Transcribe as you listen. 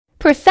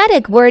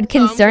Prophetic word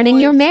So I'm concerning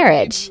going your to give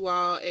marriage. you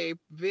all a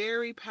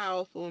very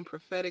powerful and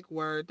prophetic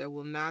word that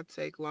will not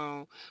take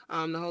long.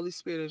 The Holy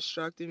Spirit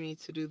instructed me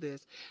to do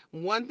this.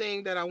 One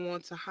thing that I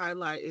want to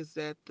highlight is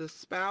that the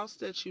spouse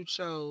that you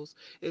chose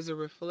is a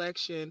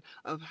reflection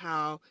of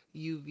how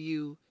you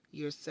view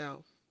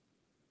yourself.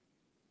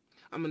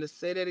 I'm going to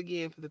say that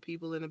again for the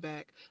people in the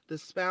back. The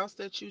spouse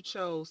that you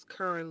chose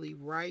currently,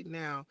 right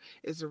now,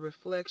 is a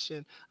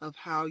reflection of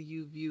how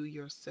you view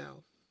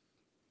yourself.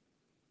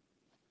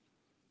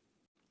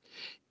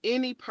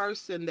 Any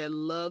person that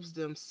loves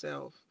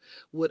themselves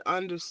would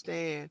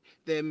understand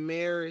that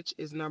marriage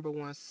is number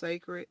one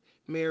sacred.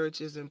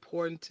 Marriage is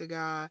important to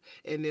God.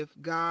 And if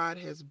God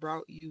has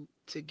brought you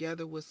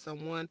together with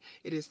someone,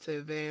 it is to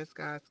advance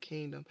God's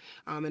kingdom.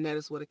 And that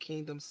is what a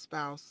kingdom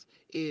spouse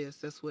is.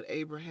 That's what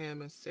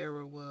Abraham and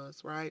Sarah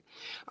was, right?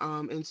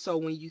 And so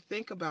when you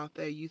think about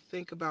that, you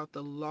think about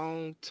the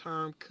long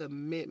term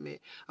commitment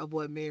of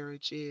what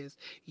marriage is.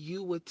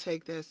 You would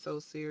take that so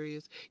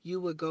serious. You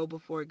would go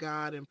before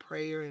God in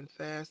prayer and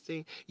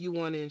fasting. You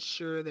want to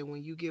ensure that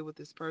when you get with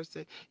this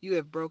person, you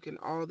have broken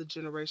all the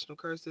generational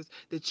curses,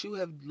 that you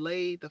have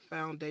laid the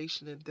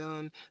foundation and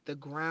done the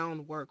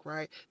groundwork,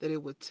 right? That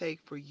it would take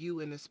for you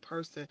and this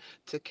person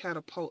to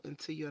catapult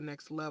into your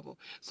next level.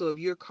 So if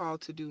you're called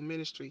to do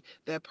ministry,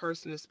 that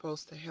person is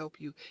supposed to help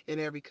you in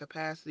every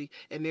capacity,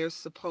 and they're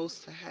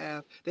supposed to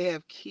they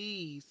have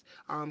keys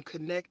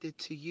connected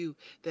to you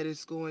that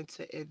is going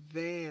to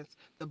advance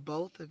the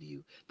both of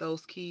you.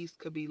 Those keys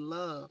could be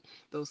love.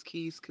 Those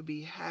keys could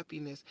be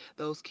happiness.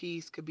 Those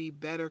keys could be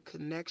better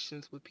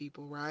connections with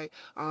people, right?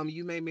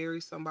 You may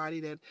marry somebody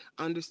that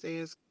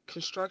understands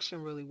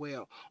construction really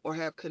well or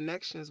have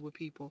connections with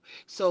people.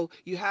 So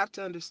you have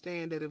to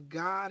understand that if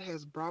God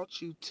has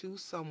brought you to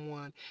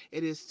someone,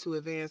 it is to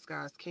advance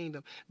God's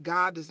kingdom.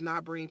 God does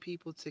not bring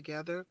people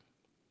together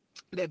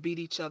that beat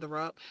each other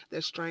up,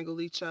 that strangle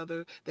each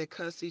other, that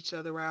cuss each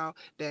other out,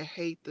 that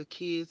hate the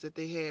kids that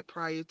they had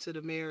prior to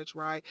the marriage,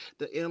 right?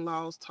 The in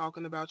laws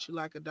talking about you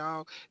like a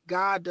dog.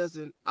 God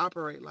doesn't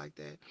operate like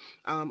that,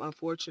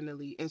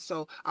 unfortunately. And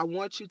so I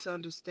want you to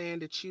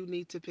understand that you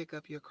need to pick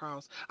up your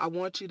cross. I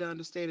want you to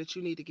understand that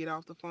you need to get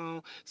off the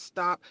phone,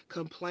 stop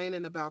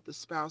complaining about the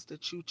spouse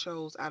that you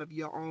chose out of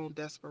your own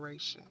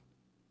desperation.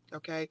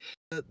 Okay?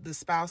 The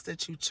spouse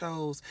that you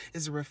chose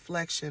is a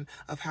reflection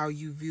of how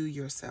you view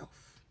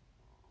yourself.